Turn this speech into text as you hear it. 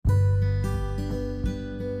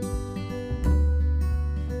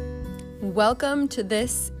Welcome to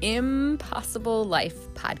this Impossible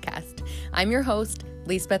Life podcast. I'm your host,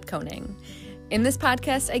 Lisbeth Koning. In this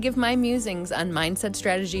podcast, I give my musings on mindset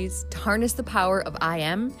strategies to harness the power of I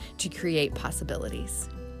am to create possibilities.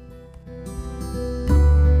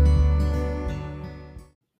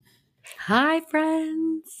 Hi,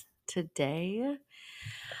 friends. Today,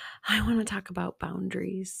 I want to talk about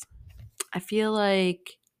boundaries. I feel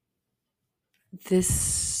like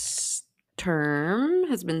this term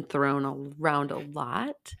has been thrown around a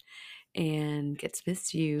lot and gets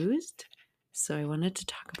misused. So I wanted to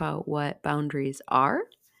talk about what boundaries are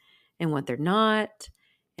and what they're not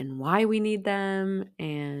and why we need them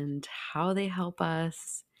and how they help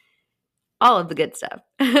us. All of the good stuff.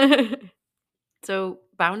 So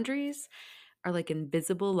boundaries are like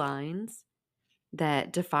invisible lines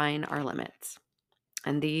that define our limits.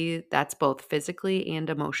 And that's both physically and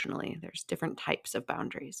emotionally. There's different types of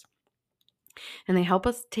boundaries. And they help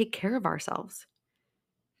us take care of ourselves.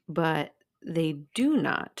 But they do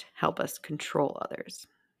not help us control others.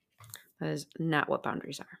 That is not what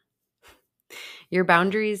boundaries are. Your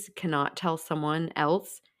boundaries cannot tell someone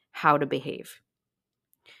else how to behave.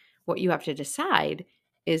 What you have to decide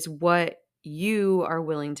is what you are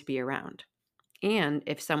willing to be around. And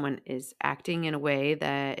if someone is acting in a way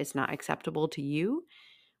that is not acceptable to you,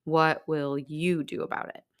 what will you do about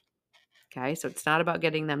it? Okay, so it's not about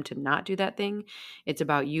getting them to not do that thing. It's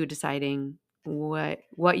about you deciding what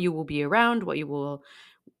you will be around, what you will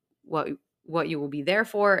be there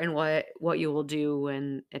for, and what you will do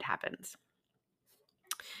when it happens.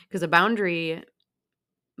 Because a boundary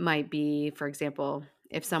might be, for example,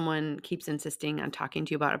 if someone keeps insisting on talking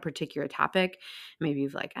to you about a particular topic, maybe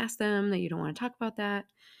you've asked them that you don't want to talk about that,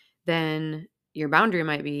 then your boundary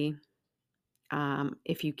might be,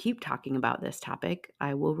 if you keep talking about this topic,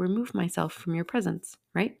 I will remove myself from your presence,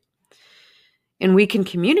 right? And we can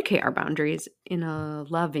communicate our boundaries in a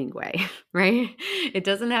loving way, right? It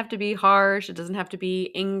doesn't have to be harsh. It doesn't have to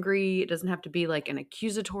be angry. It doesn't have to be like an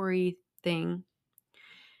accusatory thing.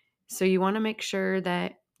 So you want to make sure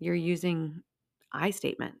that you're using I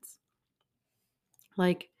statements.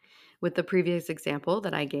 Like with the previous example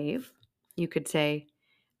that I gave, you could say,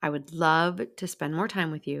 I would love to spend more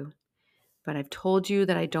time with you, but I've told you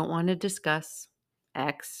that I don't want to discuss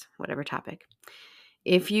X, whatever topic.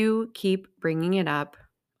 If you keep bringing it up,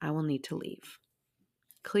 I will need to leave.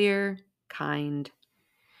 Clear, kind,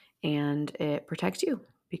 and it protects you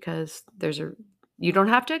because you don't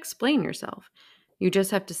have to explain yourself. You just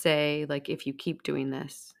have to say, if you keep doing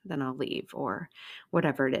this, then I'll leave, or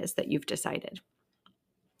whatever it is that you've decided.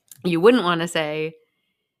 You wouldn't want to say,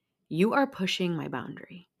 you are pushing my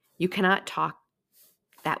boundary. You cannot talk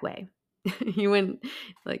that way.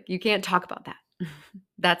 You can't talk about that.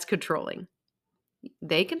 That's controlling.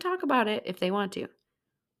 They can talk about it if they want to,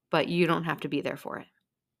 but you don't have to be there for it.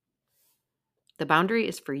 The boundary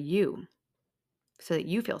is for you so that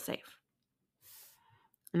you feel safe.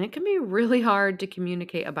 And it can be really hard to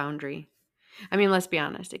communicate a boundary. I mean, let's be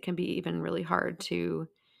honest, it can be even really hard to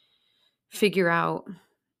figure out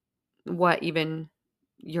what even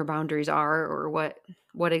your boundaries are or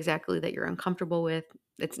what exactly that you're uncomfortable with.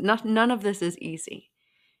 None of this is easy,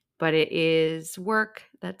 but it is work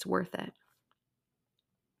that's worth it.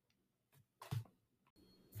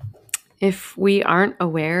 If we aren't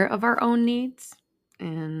aware of our own needs,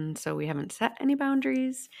 and so we haven't set any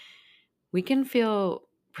boundaries, we can feel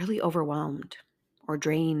really overwhelmed or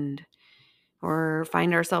drained or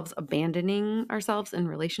find ourselves abandoning ourselves in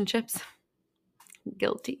relationships.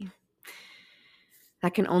 Guilty.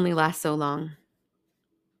 That can only last so long.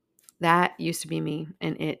 That used to be me,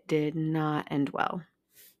 and it did not end well.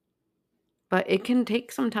 But it can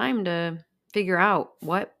take some time to figure out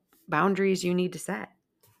what boundaries you need to set,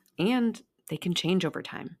 and they can change over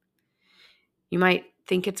time. You might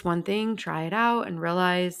think it's one thing, try it out, and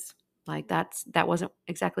realize that wasn't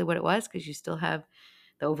exactly what it was, because you still have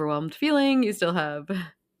the overwhelmed feeling, you still have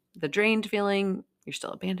the drained feeling, you're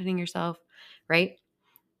still abandoning yourself, right?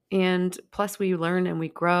 And plus we learn and we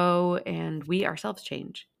grow and we ourselves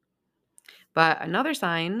change. But another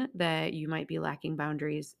sign that you might be lacking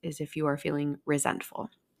boundaries is if you are feeling resentful.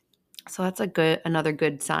 So that's another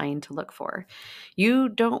good sign to look for. You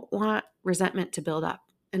don't want resentment to build up.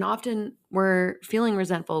 And often we're feeling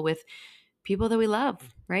resentful with people that we love,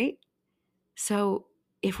 right? So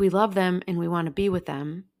if we love them and we want to be with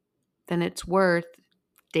them, then it's worth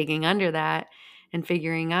digging under that and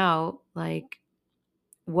figuring out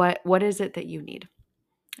what is it that you need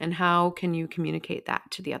and how can you communicate that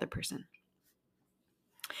to the other person.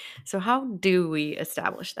 So how do we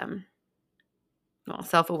establish them? Well,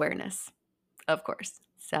 self-awareness, of course.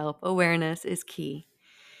 Self-awareness is key.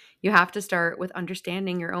 You have to start with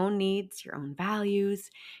understanding your own needs, your own values,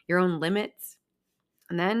 your own limits,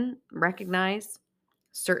 and then recognize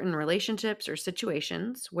certain relationships or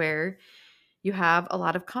situations where you have a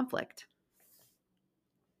lot of conflict.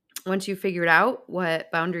 Once you've figured out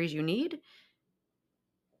what boundaries you need,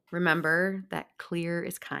 remember that clear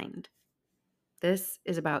is kind. This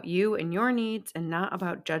is about you and your needs and not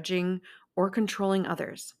about judging or controlling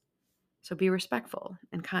others. So be respectful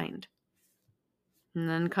and kind. And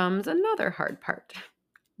then comes another hard part,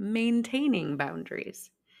 maintaining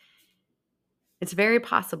boundaries. It's very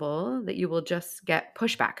possible that you will just get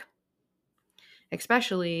pushback,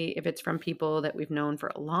 especially if it's from people that we've known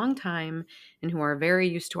for a long time and who are very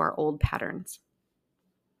used to our old patterns.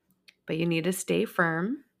 But you need to stay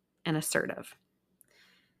firm and assertive.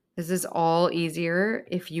 This is all easier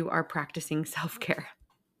if you are practicing self-care.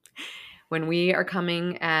 When we are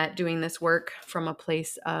coming at doing this work from a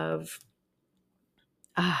place of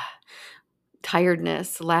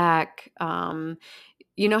tiredness, lack,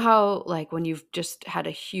 you know how like when you've just had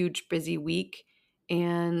a huge busy week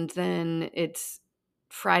and then it's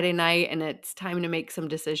Friday night and it's time to make some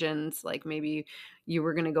decisions, like maybe you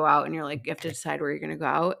were going to go out and you're like, you have to decide where you're going to go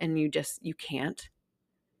out and you can't.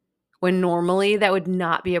 When normally that would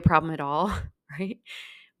not be a problem at all, right?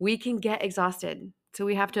 We can get exhausted. So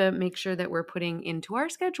we have to make sure that we're putting into our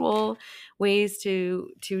schedule ways to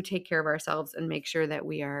take care of ourselves and make sure that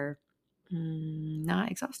we are not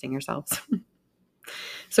exhausting ourselves.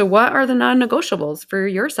 So what are the non-negotiables for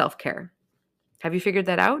your self-care? Have you figured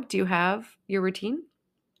that out? Do you have your routine?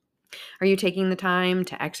 Are you taking the time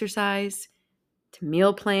to exercise, to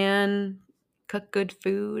meal plan, cook good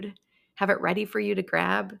food, have it ready for you to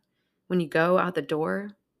grab when you go out the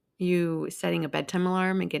door? You setting a bedtime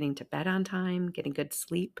alarm and getting to bed on time, getting good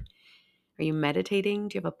sleep? Are you meditating?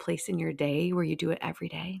 Do you have a place in your day where you do it every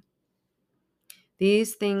day?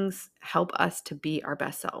 These things help us to be our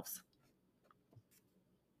best selves.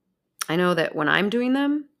 I know that when I'm doing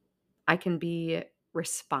them, I can be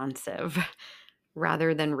responsive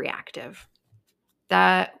rather than reactive.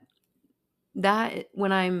 That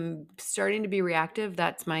when I'm starting to be reactive,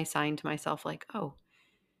 that's my sign to myself like, oh,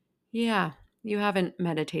 yeah, you haven't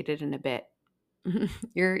meditated in a bit.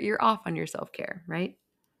 You're off on your self-care, right?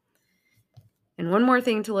 And one more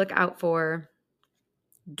thing to look out for,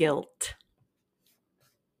 guilt.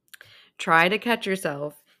 Try to catch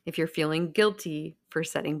yourself if you're feeling guilty for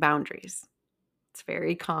setting boundaries. It's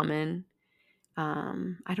very common.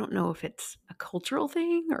 I don't know if it's a cultural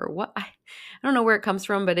thing or what. I don't know where it comes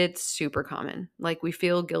from, but it's super common. Like we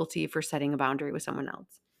feel guilty for setting a boundary with someone else.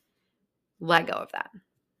 Let go of that.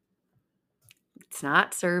 It's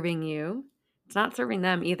not serving you. It's not serving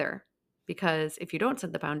them either. Because if you don't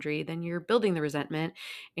set the boundary, then you're building the resentment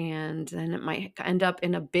and then it might end up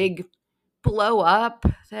in a big blow up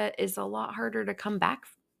that is a lot harder to come back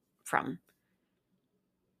from.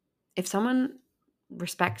 If someone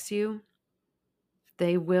respects you,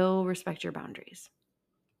 they will respect your boundaries.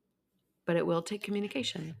 But it will take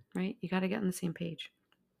communication, right? You got to get on the same page.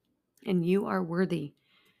 And you are worthy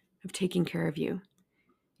of taking care of you.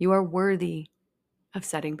 You are worthy of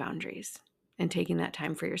setting boundaries and taking that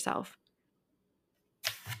time for yourself.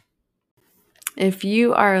 If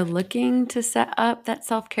you are looking to set up that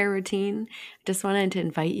self-care routine, just wanted to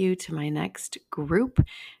invite you to my next group.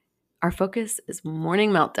 Our focus is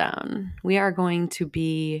Morning Meltdown. We are going to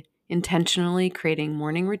be intentionally creating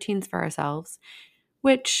morning routines for ourselves,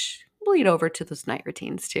 which bleed over to those night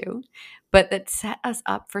routines too, but that set us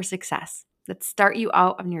up for success, that start you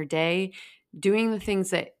out on your day doing the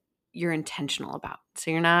things that you're intentional about.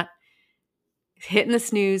 So you're not hitting the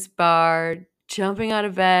snooze bar, jumping out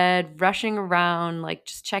of bed, rushing around, like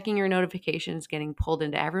just checking your notifications, getting pulled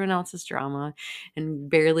into everyone else's drama, and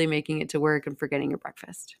barely making it to work and forgetting your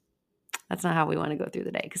breakfast. That's not how we want to go through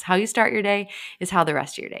the day, because how you start your day is how the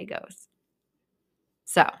rest of your day goes.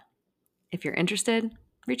 So if you're interested,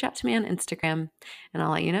 reach out to me on Instagram and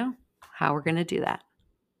I'll let you know how we're going to do that.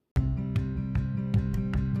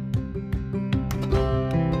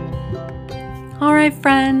 All right,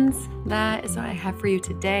 friends, that is what I have for you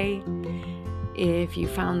today. If you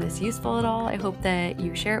found this useful at all, I hope that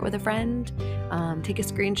you share it with a friend. Take a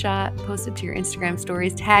screenshot, post it to your Instagram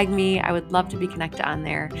stories, tag me. I would love to be connected on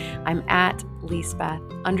there. I'm at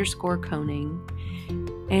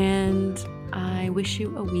Lisbeth_Koning. And I wish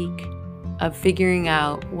you a week of figuring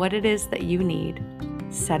out what it is that you need,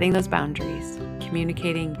 setting those boundaries,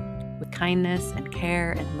 communicating with kindness and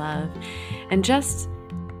care and love, and just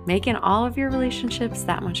making all of your relationships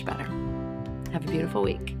that much better. Have a beautiful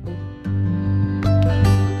week.